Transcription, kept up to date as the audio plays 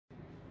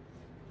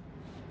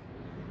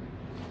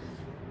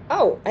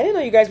Oh, I didn't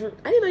know you guys were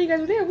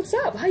there. What's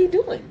up? How you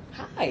doing?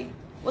 Hi.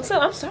 What's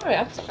up? I'm sorry.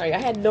 I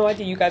had no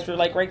idea you guys were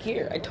like right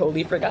here. I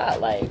totally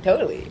forgot. Like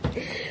totally.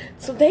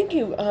 So thank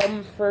you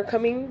for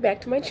coming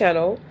back to my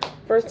channel.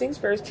 First things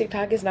first,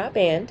 TikTok is not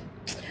banned.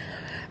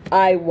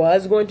 I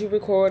was going to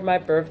record my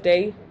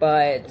birthday,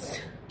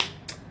 but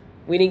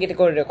we didn't get to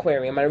go to the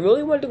aquarium. I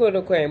really wanted to go to the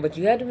aquarium, but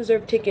you had to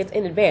reserve tickets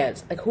in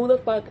advance. Like who the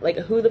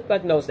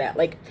fuck knows that?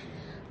 Like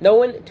no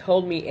one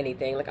told me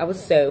anything. Like I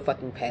was so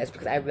fucking pissed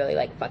because I really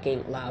like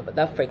fucking love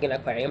the freaking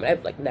aquarium.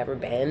 I've like never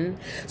been.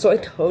 So I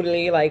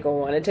totally like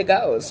wanted to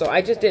go. So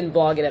I just didn't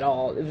vlog it at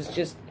all. It was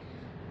just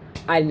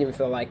I didn't even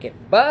feel like it.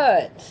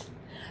 But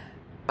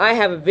I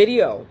have a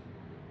video.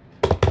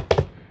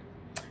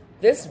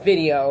 This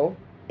video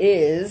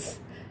is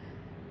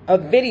a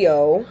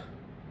video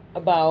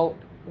about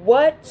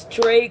what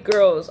straight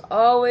girls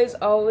always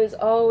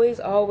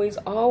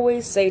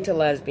say to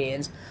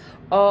lesbians.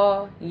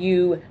 All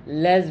you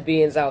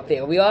lesbians out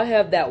there, we all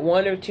have that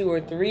one or two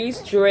or three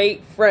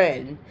straight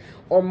friend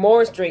or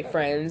more straight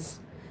friends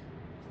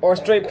or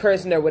straight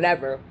person or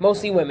whatever,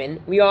 mostly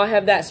women. We all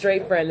have that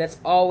straight friend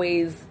that's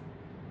always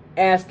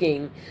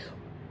asking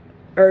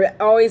or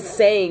always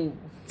saying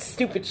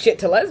stupid shit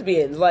to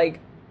lesbians. Like,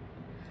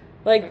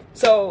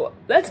 so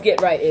let's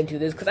get right into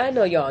this, because I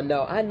know y'all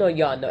know.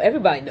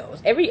 Everybody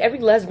knows. Every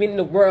lesbian in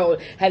the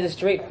world has a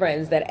straight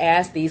friends that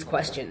ask these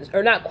questions.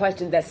 Or not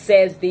questions, that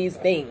says these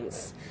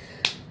things.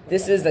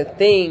 This is the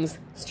things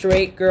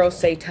straight girls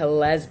say to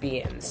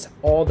lesbians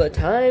all the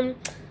time.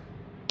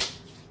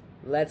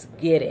 Let's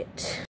get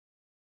it.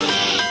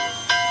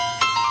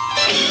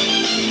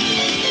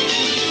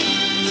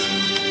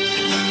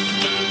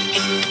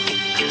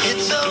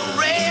 It's a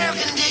rare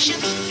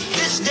condition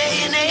this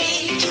day and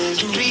age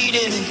to read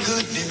any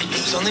good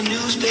news on the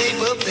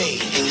newspaper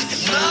page.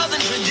 Love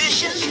and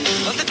tradition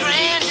of the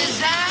grand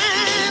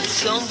design,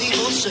 some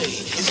people say,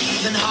 is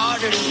even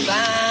harder to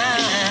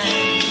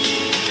find.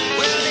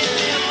 Well, then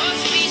there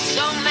must be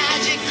some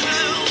magic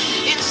clue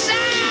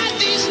inside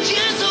these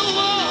gentle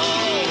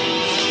walls,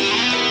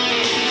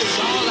 'cause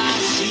all I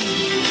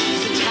see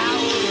is a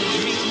tower of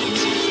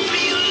dreams,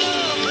 real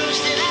love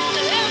bursting out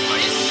of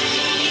every scene.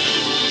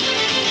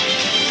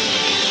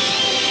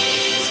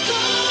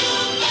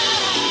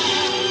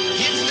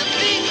 It's the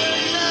bigger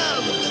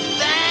love of the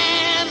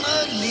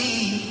family.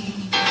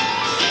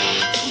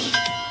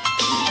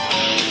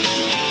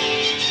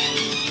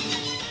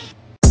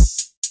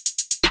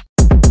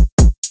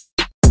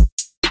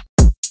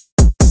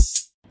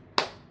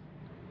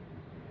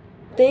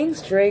 Things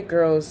straight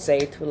girls say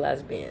to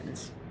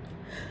lesbians.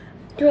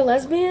 You're a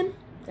lesbian?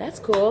 That's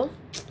cool.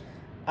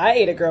 I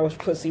ate a girl's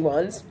pussy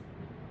once.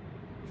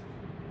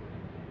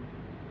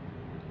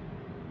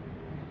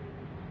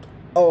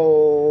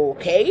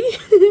 Okay.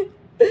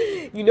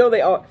 You know they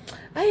are.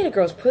 I ate a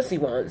girl's pussy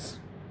once.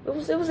 It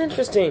was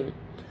interesting.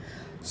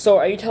 So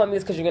are you telling me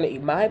this because you're gonna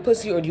eat my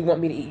pussy, or do you want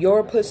me to eat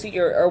your pussy,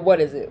 or what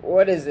is it?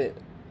 What is it?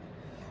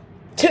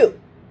 2.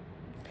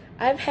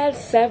 I've had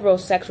several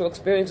sexual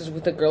experiences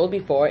with a girl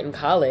before in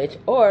college,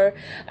 or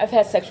I've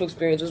had sexual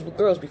experiences with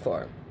girls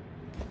before.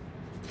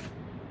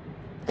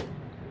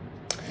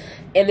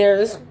 And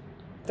there's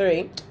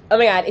 3. Oh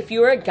my god, if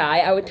you were a guy,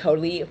 I would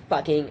totally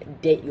fucking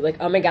date you. Like,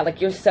 oh my god,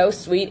 like, you're so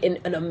sweet and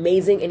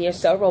amazing, and you're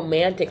so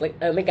romantic. Like,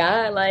 oh my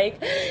god,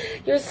 like,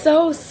 you're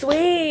so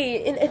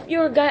sweet. And if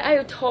you're a guy, I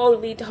would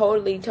totally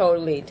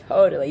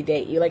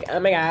date you. Like, oh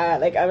my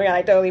god,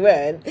 I totally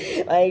would.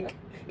 Like,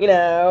 you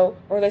know,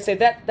 or they say,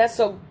 that's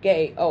so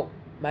gay. Oh,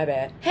 my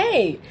bad.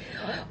 Hey,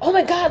 oh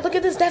my god, look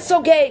at this, that's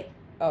so gay.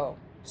 Oh,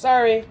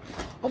 sorry.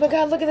 Oh my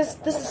god, look at this,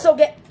 this is so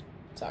gay.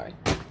 Sorry,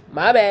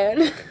 my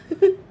bad.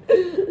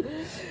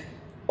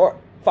 Or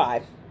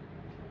 5,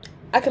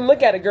 I can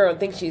look at a girl and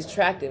think she's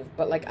attractive,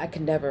 but like I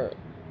can never,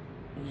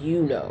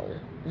 you know.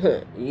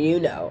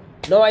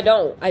 No, I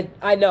don't.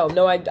 I know.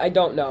 No, I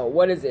don't know.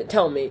 What is it?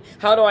 Tell me.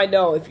 How do I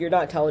know if you're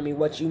not telling me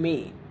what you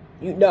mean?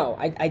 You know,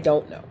 I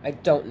don't know. I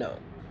don't know.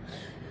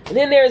 And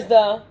then there's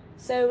the,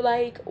 so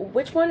like,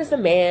 which one is the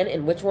man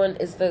and which one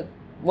is the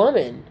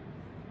woman?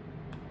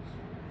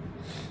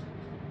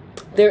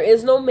 There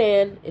is no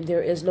man and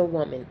there is no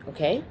woman,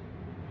 okay?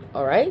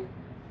 All right?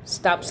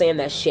 Stop saying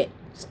that shit.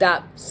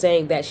 Stop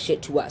saying that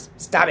shit to us.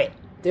 Stop it.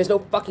 There's no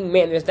fucking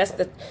man.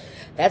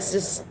 That's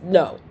just,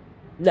 no.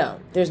 No.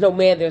 There's no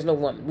man, there's no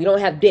woman. We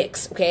don't have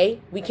dicks, okay?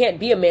 We can't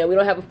be a man. We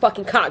don't have a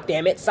fucking cock,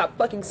 damn it. Stop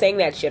fucking saying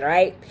that shit, all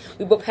right?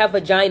 We both have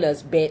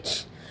vaginas,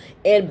 bitch.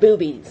 And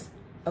boobies,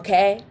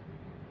 okay?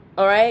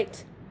 All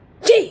right?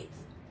 Jeez.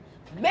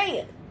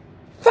 Man.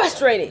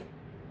 Frustrating.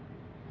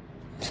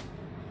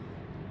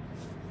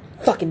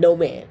 Fucking no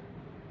man.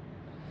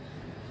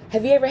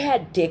 Have you ever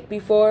had dick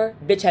before?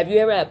 Bitch, have you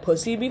ever had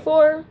pussy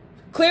before?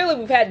 Clearly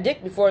we've had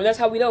dick before, and that's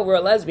how we know we're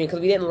a lesbian, because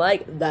we didn't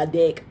like the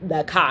dick,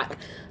 the cock.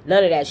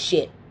 None of that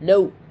shit.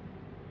 No.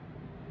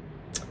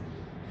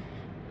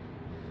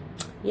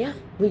 Yeah,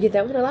 we get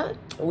that one a lot.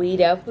 We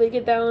definitely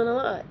get that one a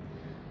lot.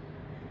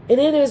 And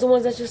then there's the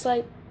ones that's just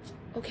like,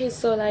 okay,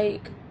 so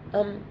like,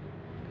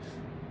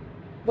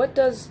 what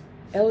does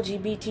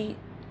LGBT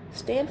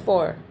stand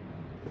for?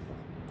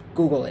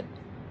 Google it.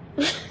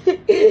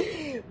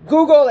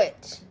 Google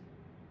it.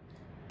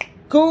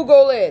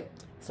 Google it.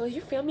 So is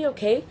your family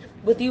okay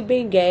with you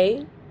being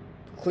gay?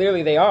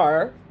 Clearly they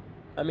are.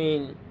 I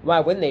mean, why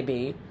wouldn't they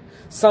be?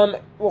 Some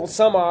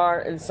are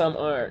and some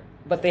aren't.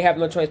 But they have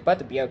no choice but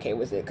to be okay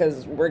with it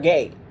because we're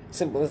gay.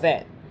 Simple as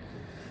that.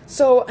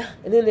 So,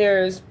 and then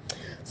there's,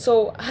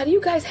 so how do you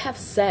guys have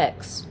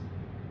sex?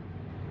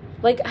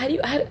 Like, how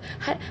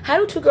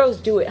do two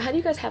girls do it? How do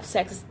you guys have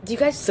sex? Do you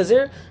guys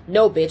scissor?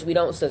 No, bitch, we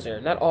don't scissor.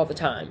 Not all the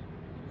time.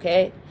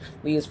 Okay?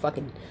 We use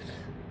fucking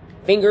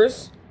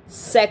fingers,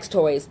 sex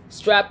toys,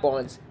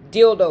 strap-ons,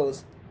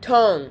 dildos,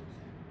 tongue,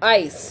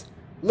 ice,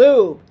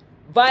 lube,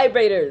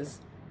 vibrators.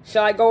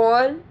 Shall I go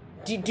on?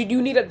 Do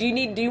you need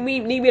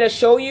me to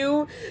show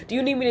you? Do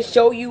you need me to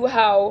show you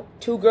how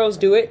two girls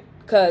do it?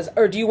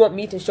 Or do you want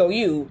me to show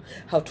you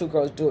how two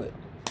girls do it?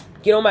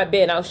 Get on my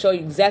bed and I'll show you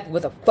exactly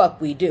what the fuck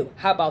we do.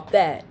 How about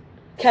that?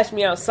 Catch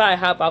me outside,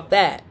 how about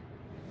that?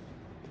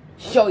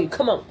 Show you,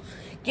 come on.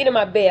 Get in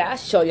my bed, I'll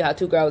show you how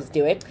two girls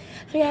do it.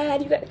 Oh my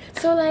god,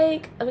 so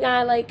like, oh my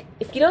god, like,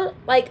 if you don't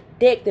like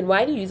dick, then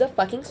why do you use a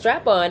fucking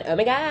strap-on? Oh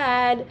my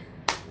god.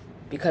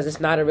 Because it's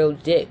not a real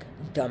dick,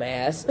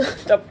 dumbass.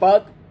 The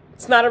fuck?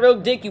 It's not a real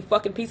dick, you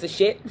fucking piece of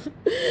shit.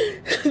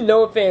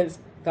 No offense.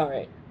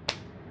 Alright.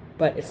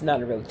 But it's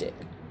not a real dick.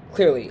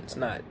 Clearly, it's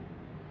not.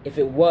 If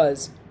it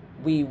was,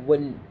 we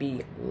wouldn't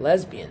be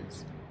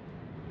lesbians.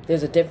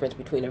 There's a difference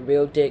between a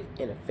real dick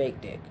and a fake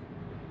dick.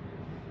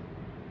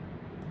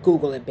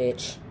 Google it,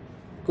 bitch.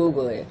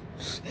 Google it.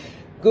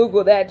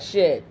 Google that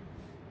shit.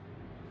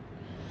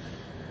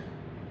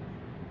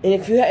 And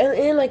if you're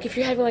having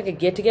like a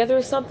get together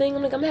or something,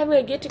 I'm having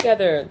a get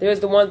together. There's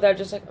the ones that are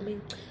just like,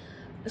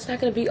 it's not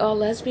gonna be all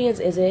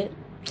lesbians, is it?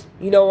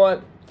 You know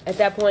what? At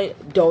that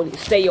point, don't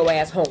stay your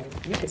ass home.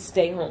 You can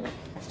stay home.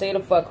 Stay the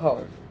fuck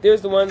home.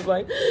 There's the ones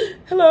like,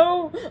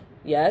 hello?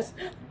 Yes?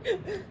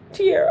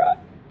 Tiara?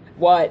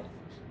 What?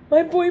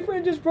 My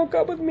boyfriend just broke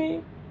up with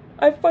me.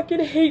 I fucking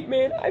hate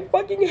men. I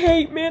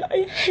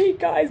hate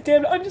guys,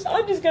 damn it.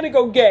 I'm just gonna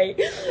go gay.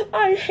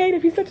 I hate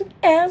him. He's such an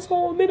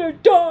asshole. Men are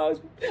dogs.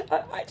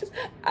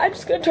 I'm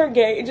just gonna turn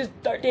gay and just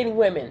start dating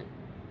women.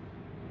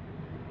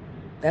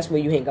 That's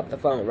when you hang up the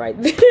phone right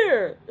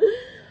there.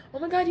 Oh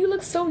my god, you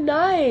look so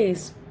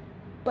nice.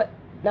 But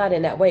not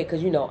in that way,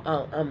 because, you know,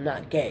 I'm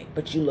not gay,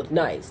 but you look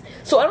nice.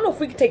 So I don't know if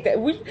we can take that.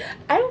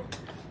 I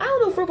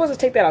don't know if we're supposed to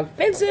take that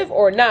offensive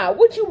or not.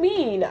 What you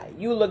mean?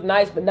 You look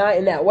nice, but not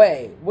in that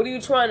way. What are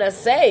you trying to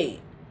say?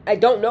 I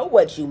don't know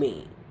what you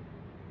mean.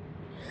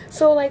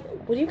 So, like,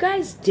 what do you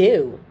guys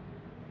do?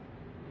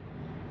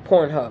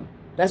 Pornhub.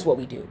 That's what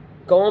we do.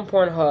 Go on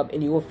Pornhub,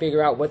 and you will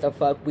figure out what the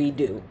fuck we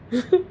do.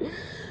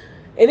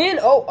 And then,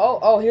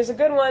 here's a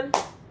good one.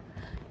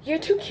 You're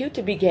too cute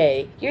to be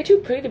gay. You're too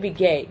pretty to be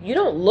gay. You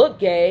don't look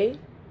gay.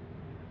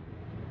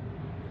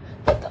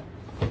 What the?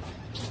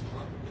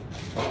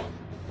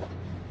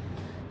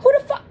 Who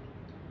the fuck?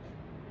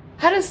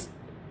 How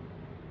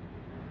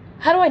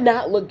do I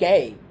not look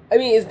gay? I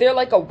mean, is there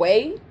like a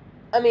way?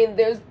 I mean,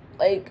 there's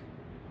like,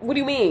 what do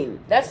you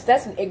mean? That's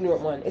an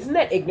ignorant one. Isn't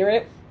that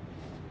ignorant?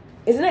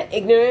 Isn't that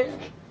ignorant?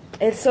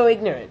 It's so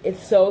ignorant.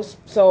 It's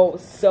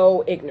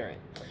so ignorant.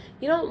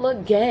 You don't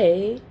look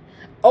gay.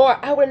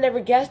 Or, I would have never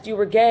guessed you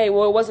were gay.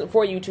 Well, it wasn't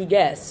for you to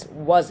guess,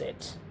 was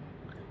it?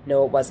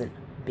 No, it wasn't,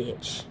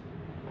 bitch.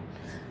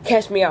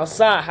 Catch me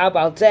outside, how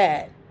about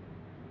that?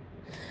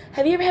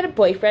 Have you ever had a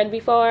boyfriend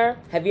before?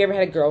 Have you ever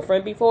had a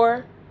girlfriend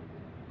before?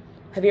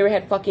 Have you ever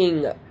had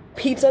fucking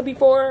pizza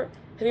before?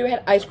 Have you ever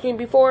had ice cream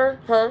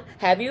before? Huh?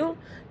 Have you?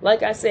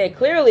 Like I said,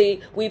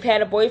 clearly, we've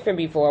had a boyfriend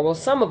before. Well,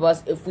 some of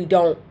us, if we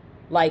don't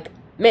like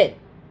men.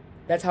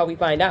 That's how we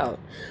find out.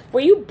 Were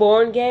you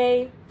born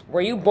gay?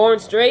 Were you born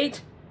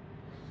straight?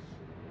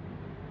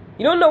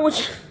 You don't know what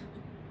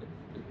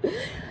you...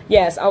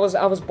 Yes, I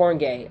was born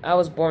gay. I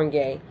was born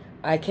gay.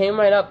 I came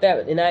right up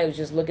that, and I was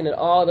just looking at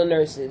all the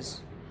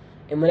nurses.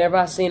 And whenever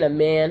I seen a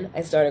man,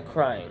 I started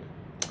crying.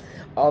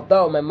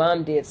 Although my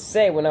mom did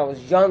say when I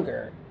was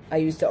younger, I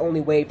used to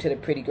only wave to the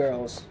pretty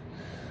girls.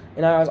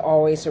 And I was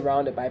always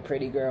surrounded by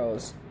pretty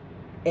girls.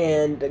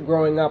 And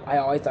growing up, I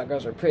always thought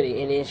girls were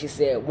pretty. And then she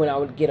said when I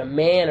would get a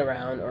man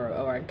around,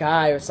 or a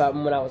guy or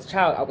something, when I was a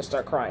child, I would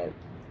start crying.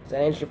 Does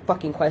that answer your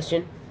fucking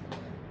question?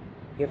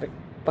 You ever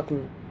fucking,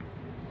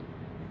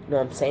 you know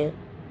what I'm saying?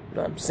 You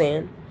know what I'm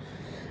saying?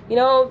 You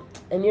know,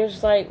 and you're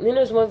just like, then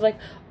there's ones like,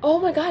 oh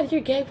my god,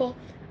 you're gay. Well,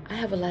 I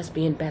have a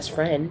lesbian best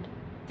friend.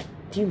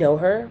 Do you know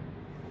her?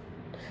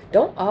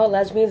 Don't all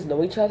lesbians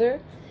know each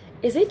other?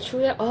 Is it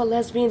true that all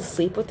lesbians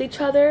sleep with each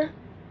other?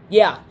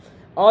 Yeah,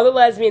 all the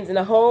lesbians in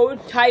the whole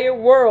entire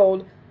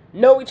world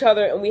know each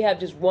other, and we have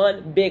just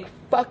one big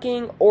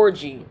fucking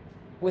orgy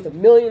with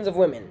millions of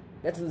women.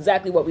 That's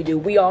exactly what we do.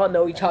 We all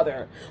know each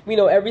other. We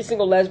know every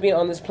single lesbian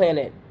on this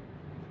planet.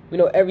 We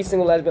know every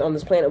single lesbian on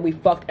this planet. We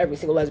fucked every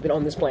single lesbian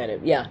on this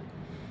planet. Yeah.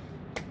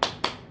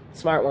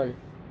 Smart one.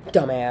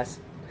 Dumbass.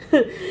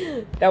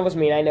 That was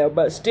mean, I know.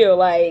 But still,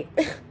 like,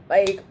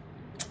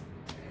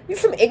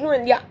 some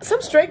ignorant, yeah,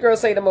 some straight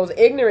girls say the most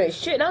ignorant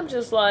shit. And I'm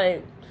just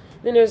like,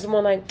 then there's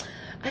one like,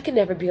 I can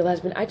never be a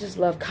lesbian. I just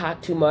love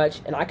cock too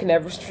much. And I can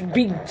never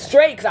be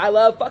straight because I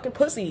love fucking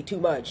pussy too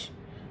much.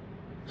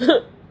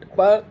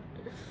 What?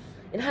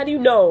 And how do you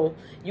know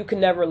you can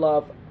never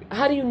love...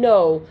 How do you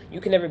know you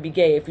can never be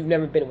gay if you've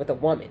never been with a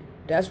woman?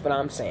 That's what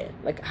I'm saying.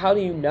 Like, how do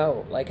you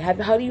know? Like, how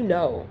do you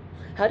know?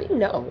 How do you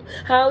know?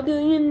 How do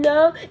you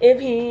know if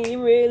he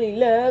really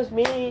loves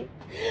me?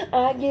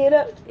 I get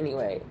up...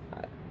 Anyway,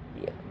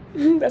 yeah.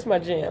 That's my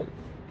jam.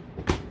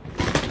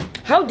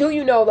 How do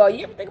you know, though?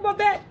 You ever think about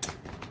that?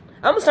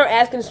 I'm gonna start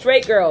asking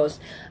straight girls.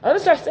 I'm gonna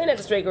start saying that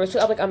to straight girls too.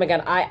 I'm like, oh my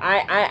god,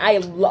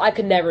 I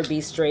could never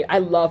be straight. I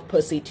love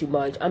pussy too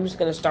much. I'm just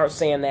gonna start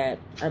saying that.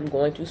 I'm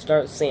going to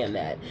start saying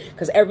that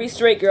because every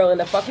straight girl in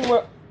the fucking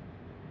world.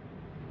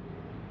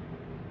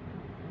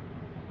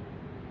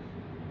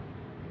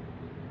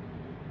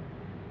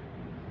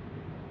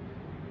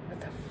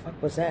 What the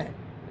fuck was that?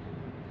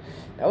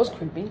 That was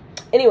creepy.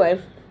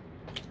 Anyway,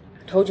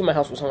 I told you my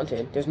house was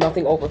haunted. There's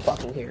nothing over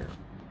fucking here.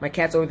 My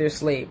cat's over there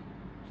asleep.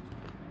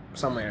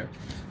 Somewhere.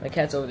 My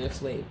cat's over there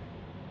asleep.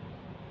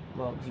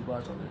 Well, he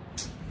was on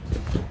it.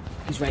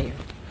 He's right here.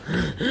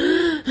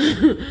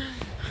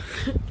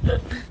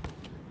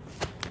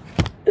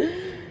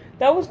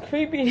 That was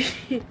creepy.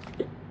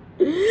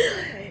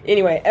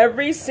 Anyway,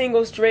 every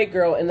single straight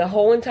girl in the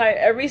whole entire...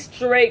 Every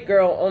straight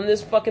girl on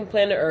this fucking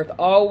planet Earth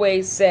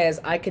always says,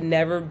 I can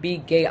never be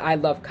gay. I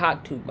love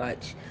cock too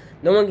much.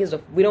 No one gives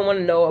a... We don't want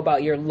to know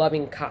about your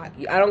loving cock.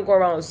 I don't go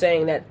around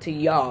saying that to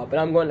y'all, but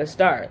I'm going to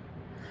start.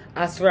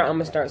 I swear I'm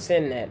going to start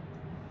saying that.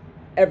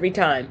 Every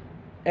time.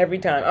 Every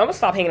time. I'm going to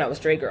stop hanging out with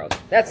straight girls.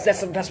 That's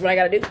what I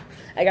got to do.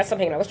 I got to stop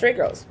hanging out with straight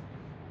girls.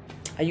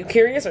 Are you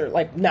curious or,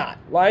 like, not?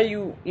 Why are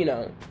you, you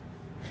know...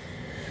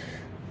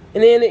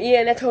 And then,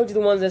 yeah, and I told you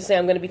the ones that say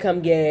I'm going to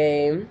become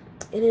gay. And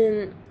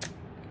then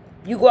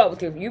you go out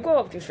with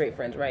your straight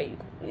friends, right?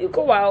 You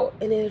go out,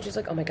 and then it's just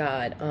like, oh, my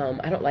God,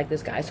 I don't like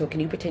this guy, so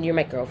can you pretend you're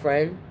my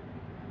girlfriend?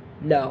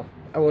 No.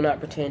 I will not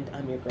pretend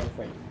I'm your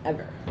girlfriend,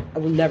 ever. I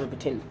will never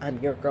pretend I'm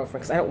your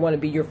girlfriend, because I don't want to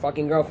be your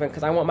fucking girlfriend,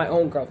 because I want my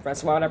own girlfriend,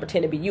 so why would I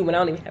pretend to be you when I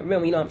don't even have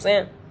room, you know what I'm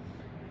saying?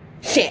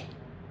 Shit.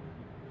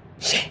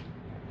 Shit.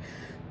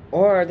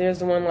 Or there's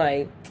the one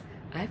like,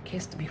 I've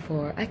kissed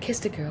before. I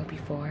kissed a girl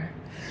before,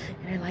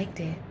 and I liked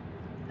it.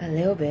 A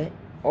little bit.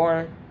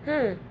 Or,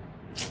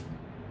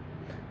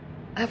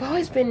 I've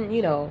always been,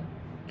 you know,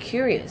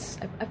 curious.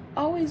 I've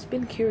always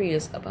been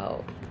curious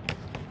about,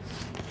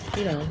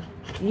 you know.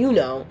 You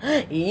know.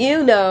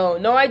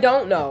 No, I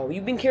don't know.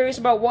 You've been curious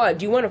about what?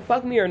 Do you want to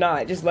fuck me or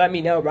not? Just let me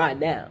know right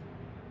now.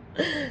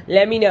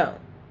 Let me know.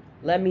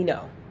 Let me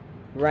know.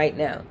 Right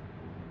now.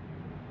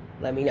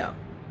 Let me know.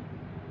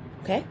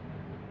 Okay?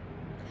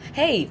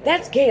 Hey,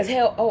 that's gay as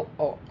hell.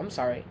 Oh, I'm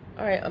sorry.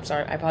 Alright, I'm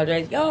sorry. I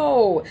apologize.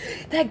 Yo,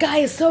 that guy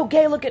is so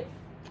gay looking.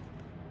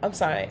 I'm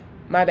sorry.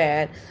 My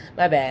bad.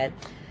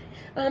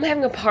 I'm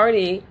having a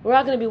party. We're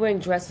all going to be wearing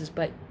dresses,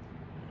 but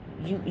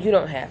you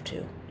don't have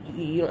to.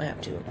 You don't have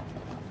to.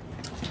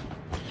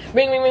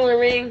 Ring, ring, ring, ring,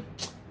 ring.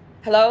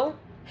 Hello?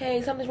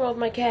 Hey, something's wrong with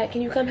my cat.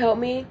 Can you come help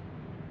me?